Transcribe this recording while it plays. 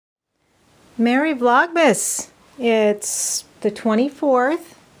Merry Vlogmas! It's the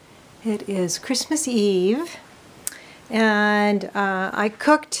 24th. It is Christmas Eve. And I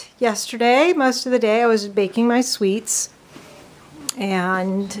cooked yesterday, most of the day. I was baking my sweets.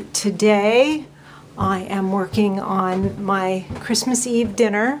 And today I am working on my Christmas Eve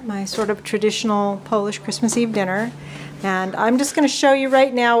dinner, my sort of traditional Polish Christmas Eve dinner. And I'm just going to show you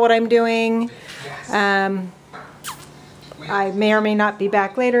right now what I'm doing. I may or may not be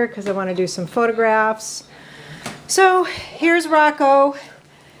back later because I want to do some photographs. So here's Rocco.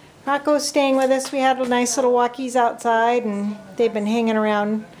 Rocco's staying with us. We had a nice little walkies outside and they've been hanging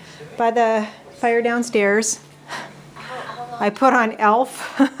around by the fire downstairs. I put on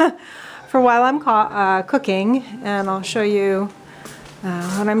Elf for while I'm cooking, and I'll show you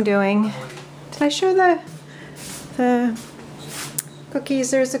what I'm doing. Did I show the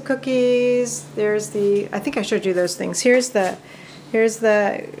cookies? There's the cookies. There's the, I think I showed you those things. Here's the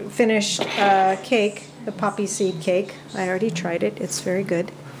finished cake, the poppy seed cake. I already tried it. It's very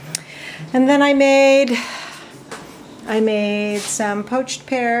good. And then I made some poached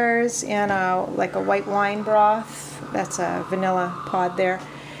pears and like a white wine broth. That's a vanilla pod there.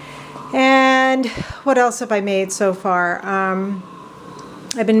 And what else have I made so far?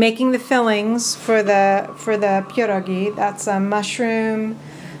 I've been making the fillings for the pierogi. That's a mushroom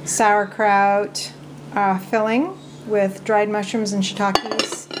sauerkraut filling with dried mushrooms and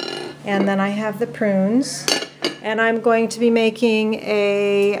shiitakes. And then I have the prunes. And I'm going to be making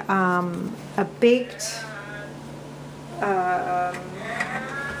a baked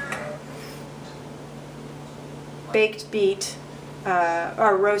beet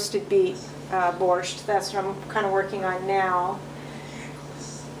or roasted beet borscht. That's what I'm kind of working on now.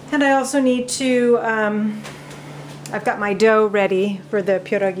 And I also need to, I've got my dough ready for the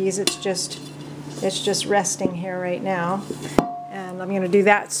pierogis. It's just resting here right now. And I'm going to do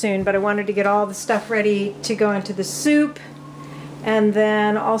that soon, but I wanted to get all the stuff ready to go into the soup. And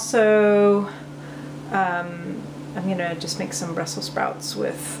then also, I'm going to just make some Brussels sprouts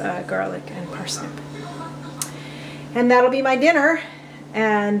with garlic and parsnip. And that'll be my dinner.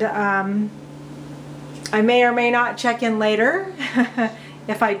 And I may or may not check in later.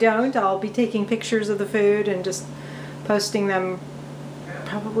 If I don't, I'll be taking pictures of the food and just posting them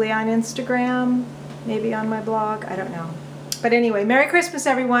probably on Instagram, maybe on my blog, I don't know. But anyway, Merry Christmas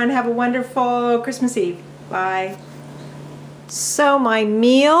everyone. Have a wonderful Christmas Eve. Bye. So my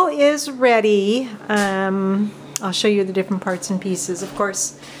meal is ready. I'll show you the different parts and pieces. Of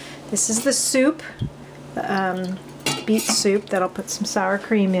course, this is the soup, beet soup that I'll put some sour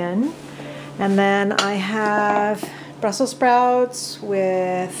cream in. And then I have Brussels sprouts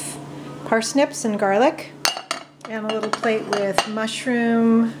with parsnips and garlic, and a little plate with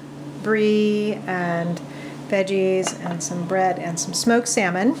mushroom, brie, and veggies, and some bread, and some smoked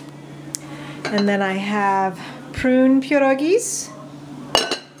salmon. And then I have prune pierogis,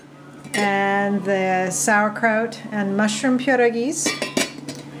 and the sauerkraut and mushroom pierogis,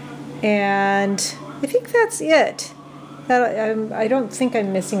 and I think that's it. I don't think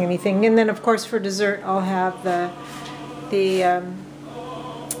I'm missing anything. And then of course for dessert I'll have the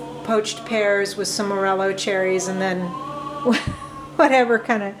poached pears with some morello cherries, and then whatever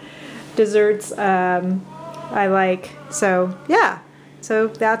kind of desserts I like. So yeah, so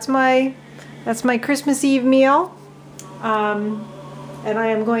that's my Christmas Eve meal, and I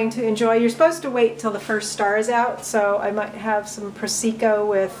am going to enjoy. You're supposed to wait till the first star is out, so I might have some prosecco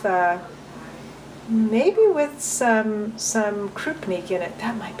with maybe with some krupnik in it.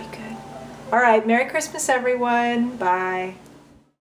 That might be good. All right, Merry Christmas everyone. Bye.